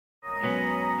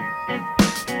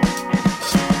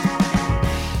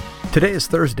Today is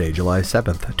Thursday, July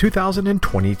 7th,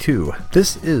 2022.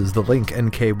 This is the Link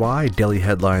NKY Daily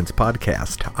Headlines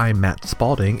Podcast. I'm Matt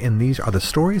Spalding, and these are the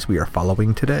stories we are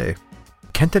following today.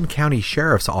 Kenton County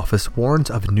Sheriff's Office warns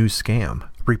of new scam,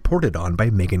 reported on by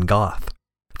Megan Goth.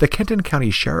 The Kenton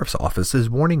County Sheriff's Office is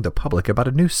warning the public about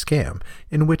a new scam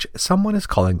in which someone is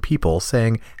calling people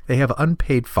saying they have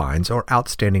unpaid fines or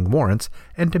outstanding warrants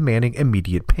and demanding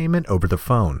immediate payment over the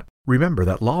phone. Remember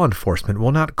that law enforcement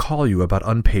will not call you about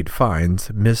unpaid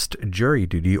fines, missed jury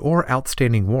duty, or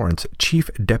outstanding warrants, Chief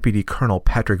Deputy Colonel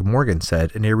Patrick Morgan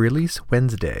said in a release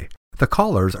Wednesday. The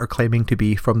callers are claiming to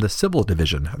be from the Civil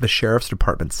Division, the Sheriff's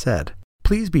Department said.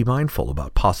 Please be mindful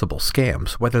about possible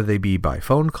scams, whether they be by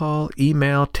phone call,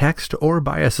 email, text, or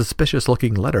by a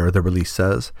suspicious-looking letter, the release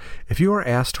says. If you are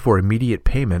asked for immediate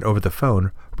payment over the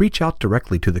phone, reach out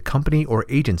directly to the company or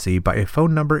agency by a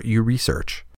phone number you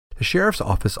research. The Sheriff's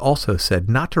Office also said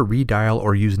not to redial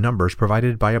or use numbers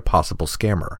provided by a possible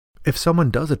scammer. If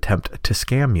someone does attempt to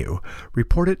scam you,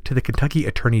 report it to the Kentucky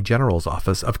Attorney General's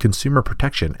Office of Consumer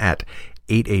Protection at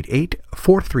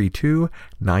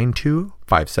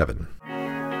 888-432-9257.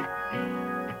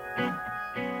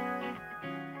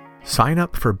 Sign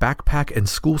up for backpack and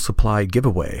school supply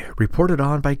giveaway, reported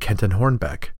on by Kenton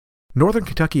Hornbeck. Northern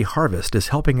Kentucky Harvest is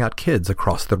helping out kids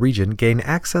across the region gain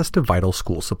access to vital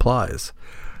school supplies.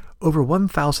 Over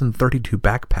 1,032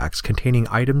 backpacks containing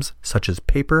items such as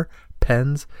paper,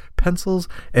 pens, pencils,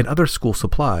 and other school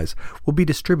supplies will be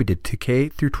distributed to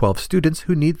K-12 students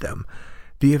who need them.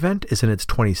 The event is in its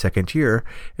 22nd year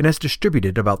and has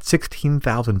distributed about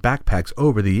 16,000 backpacks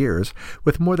over the years,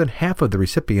 with more than half of the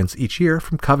recipients each year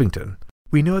from Covington.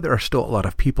 We know there are still a lot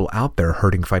of people out there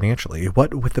hurting financially,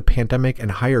 what with the pandemic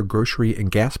and higher grocery and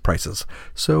gas prices,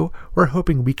 so we're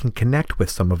hoping we can connect with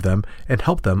some of them and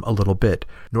help them a little bit,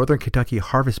 Northern Kentucky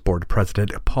Harvest Board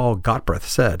President Paul Gottbreth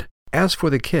said. As for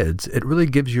the kids, it really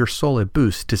gives your soul a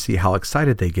boost to see how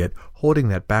excited they get holding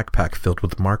that backpack filled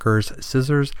with markers,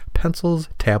 scissors, pencils,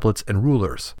 tablets, and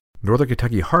rulers. Northern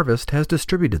Kentucky Harvest has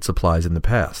distributed supplies in the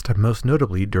past, most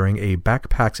notably during a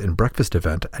Backpacks and Breakfast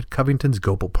event at Covington's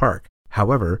Goebel Park.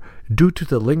 However, due to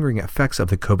the lingering effects of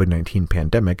the COVID-19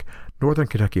 pandemic, Northern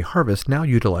Kentucky Harvest now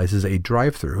utilizes a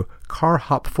drive-through, car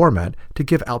hop format to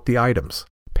give out the items.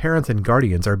 Parents and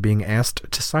guardians are being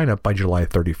asked to sign up by July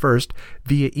 31st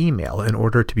via email in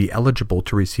order to be eligible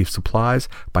to receive supplies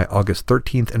by August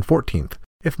 13th and 14th.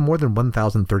 If more than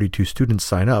 1,032 students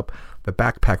sign up, the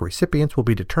backpack recipients will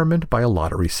be determined by a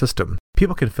lottery system.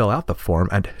 People can fill out the form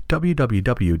at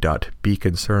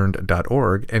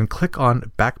www.beconcerned.org and click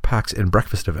on Backpacks and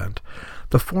Breakfast event.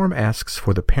 The form asks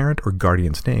for the parent or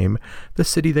guardian's name, the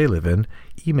city they live in,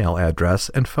 email address,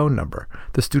 and phone number,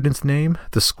 the student's name,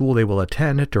 the school they will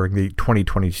attend during the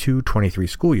 2022-23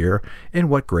 school year, and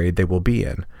what grade they will be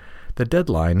in. The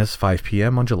deadline is 5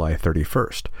 p.m. on July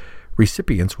 31st.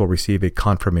 Recipients will receive a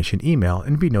confirmation email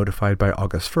and be notified by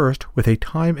August 1st with a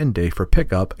time and day for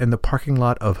pickup in the parking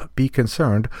lot of Be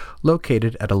Concerned,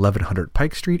 located at 1100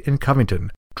 Pike Street in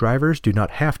Covington. Drivers do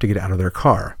not have to get out of their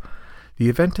car. The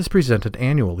event is presented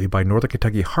annually by Northern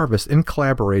Kentucky Harvest in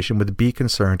collaboration with Be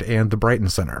Concerned and the Brighton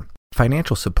Center.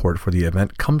 Financial support for the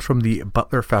event comes from the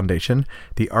Butler Foundation,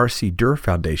 the R.C. Durr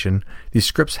Foundation, the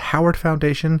Scripps Howard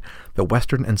Foundation, the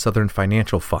Western and Southern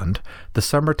Financial Fund, the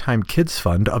Summertime Kids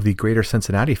Fund of the Greater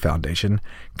Cincinnati Foundation,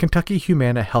 Kentucky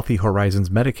Humana Healthy Horizons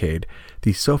Medicaid,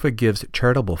 the Sofa Gives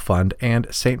Charitable Fund, and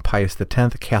St. Pius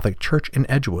X Catholic Church in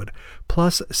Edgewood,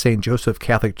 plus St. Joseph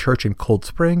Catholic Church in Cold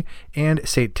Spring and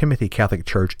St. Timothy Catholic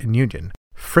Church in Union.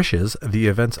 Frisch's, the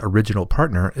event's original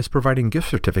partner, is providing gift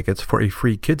certificates for a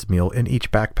free kids' meal in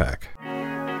each backpack.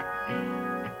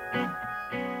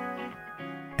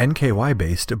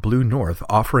 NKY-based Blue North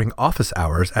offering office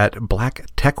hours at Black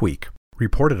Tech Week,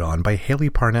 reported on by Haley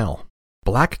Parnell.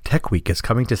 Black Tech Week is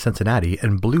coming to Cincinnati,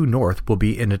 and Blue North will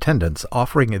be in attendance,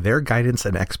 offering their guidance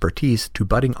and expertise to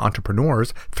budding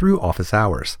entrepreneurs through office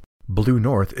hours. Blue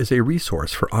North is a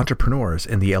resource for entrepreneurs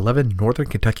in the 11 northern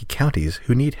Kentucky counties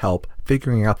who need help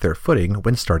figuring out their footing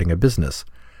when starting a business.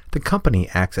 The company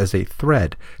acts as a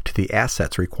thread to the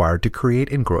assets required to create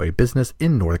and grow a business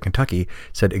in northern Kentucky,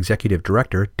 said Executive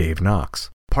Director Dave Knox.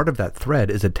 Part of that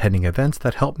thread is attending events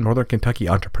that help northern Kentucky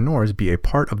entrepreneurs be a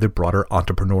part of the broader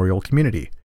entrepreneurial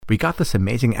community. We got this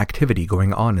amazing activity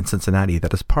going on in Cincinnati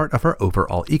that is part of our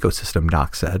overall ecosystem,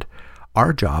 Knox said.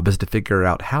 Our job is to figure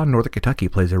out how Northern Kentucky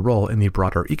plays a role in the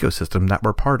broader ecosystem that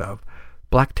we're part of.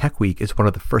 Black Tech Week is one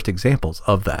of the first examples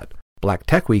of that. Black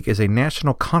Tech Week is a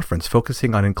national conference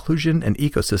focusing on inclusion and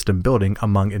ecosystem building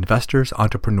among investors,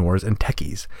 entrepreneurs, and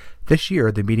techies. This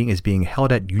year, the meeting is being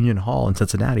held at Union Hall in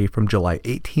Cincinnati from July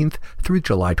 18th through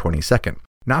July 22nd.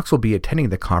 Knox will be attending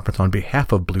the conference on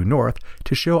behalf of Blue North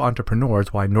to show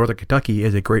entrepreneurs why Northern Kentucky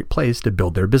is a great place to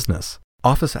build their business.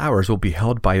 Office hours will be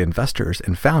held by investors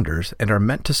and founders and are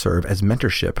meant to serve as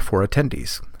mentorship for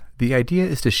attendees. The idea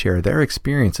is to share their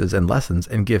experiences and lessons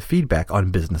and give feedback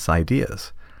on business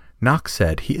ideas. Knox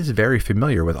said he is very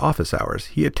familiar with office hours.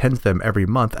 He attends them every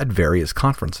month at various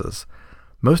conferences.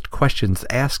 Most questions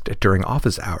asked during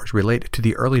office hours relate to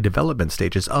the early development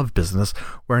stages of business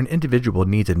where an individual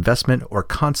needs investment or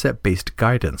concept-based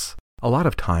guidance. A lot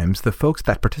of times, the folks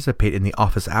that participate in the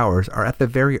office hours are at the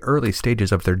very early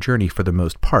stages of their journey for the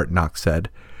most part, Knox said.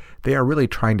 They are really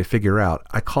trying to figure out,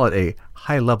 I call it a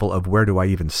high level of where do I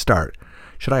even start.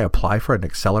 Should I apply for an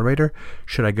accelerator?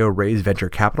 Should I go raise venture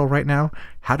capital right now?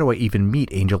 How do I even meet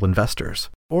angel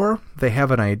investors? Or they have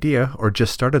an idea or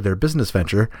just started their business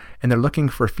venture and they're looking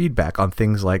for feedback on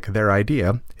things like their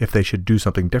idea, if they should do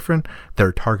something different,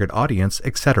 their target audience,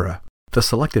 etc. The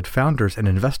selected founders and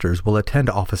investors will attend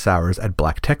office hours at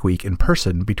Black Tech Week in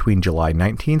person between July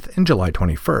 19th and July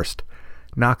 21st.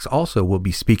 Knox also will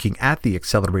be speaking at the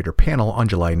Accelerator panel on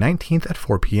July 19th at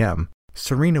 4 p.m.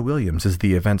 Serena Williams is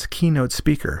the event's keynote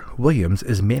speaker. Williams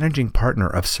is managing partner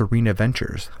of Serena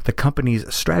Ventures. The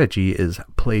company's strategy is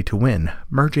play to win,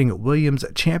 merging Williams'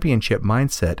 championship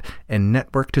mindset and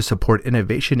network to support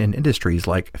innovation in industries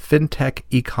like fintech,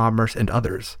 e-commerce, and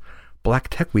others. Black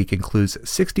Tech Week includes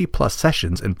 60-plus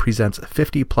sessions and presents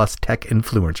 50-plus tech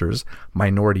influencers,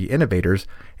 minority innovators,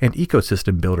 and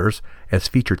ecosystem builders as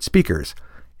featured speakers.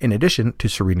 In addition to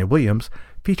Serena Williams,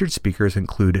 featured speakers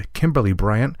include Kimberly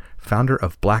Bryant, founder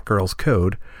of Black Girls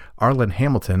Code, Arlen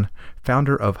Hamilton,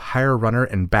 founder of Hire Runner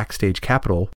and Backstage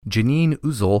Capital, Janine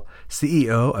Uzel,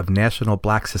 CEO of National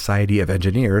Black Society of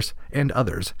Engineers, and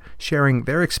others, sharing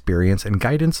their experience and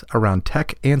guidance around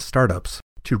tech and startups.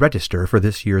 To register for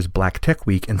this year's Black Tech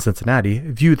Week in Cincinnati,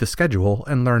 view the schedule,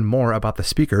 and learn more about the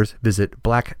speakers, visit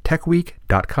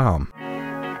blacktechweek.com.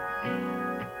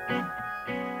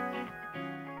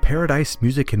 Paradise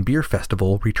Music and Beer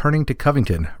Festival returning to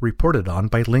Covington, reported on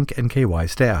by Link NKY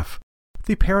staff.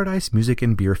 The Paradise Music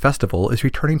and Beer Festival is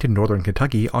returning to Northern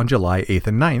Kentucky on July 8th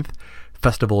and 9th.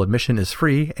 Festival admission is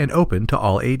free and open to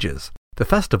all ages. The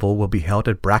festival will be held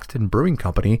at Braxton Brewing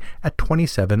Company at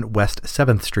 27 West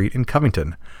 7th Street in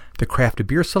Covington. The craft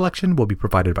beer selection will be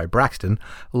provided by Braxton,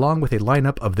 along with a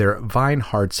lineup of their Vine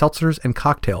hard seltzers and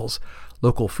cocktails.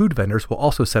 Local food vendors will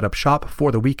also set up shop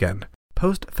for the weekend.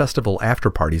 Post-festival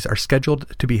after-parties are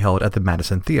scheduled to be held at the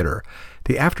Madison Theater.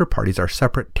 The after-parties are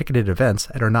separate ticketed events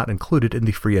and are not included in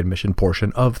the free admission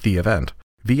portion of the event.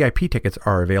 VIP tickets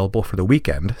are available for the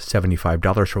weekend,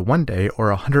 $75 for one day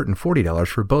or $140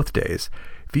 for both days.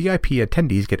 VIP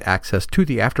attendees get access to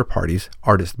the after-parties,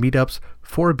 artist meetups,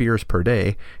 4 beers per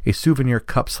day, a souvenir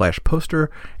cup/poster,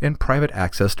 and private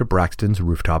access to Braxton's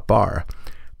rooftop bar.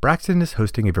 Braxton is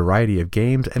hosting a variety of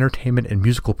games, entertainment, and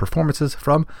musical performances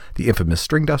from the infamous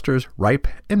String Dusters, Ripe,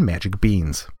 and Magic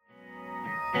Beans.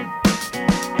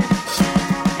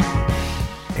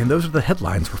 And those are the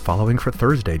headlines we're following for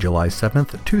Thursday, July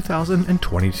 7th,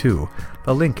 2022.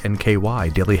 The Link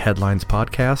NKY Daily Headlines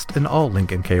podcast and all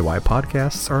Link NKY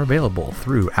podcasts are available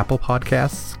through Apple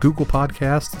Podcasts, Google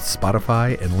Podcasts,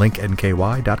 Spotify, and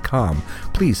linknky.com.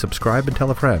 Please subscribe and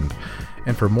tell a friend.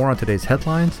 And for more on today's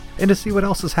headlines, and to see what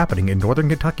else is happening in Northern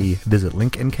Kentucky, visit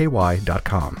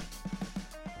linknky.com.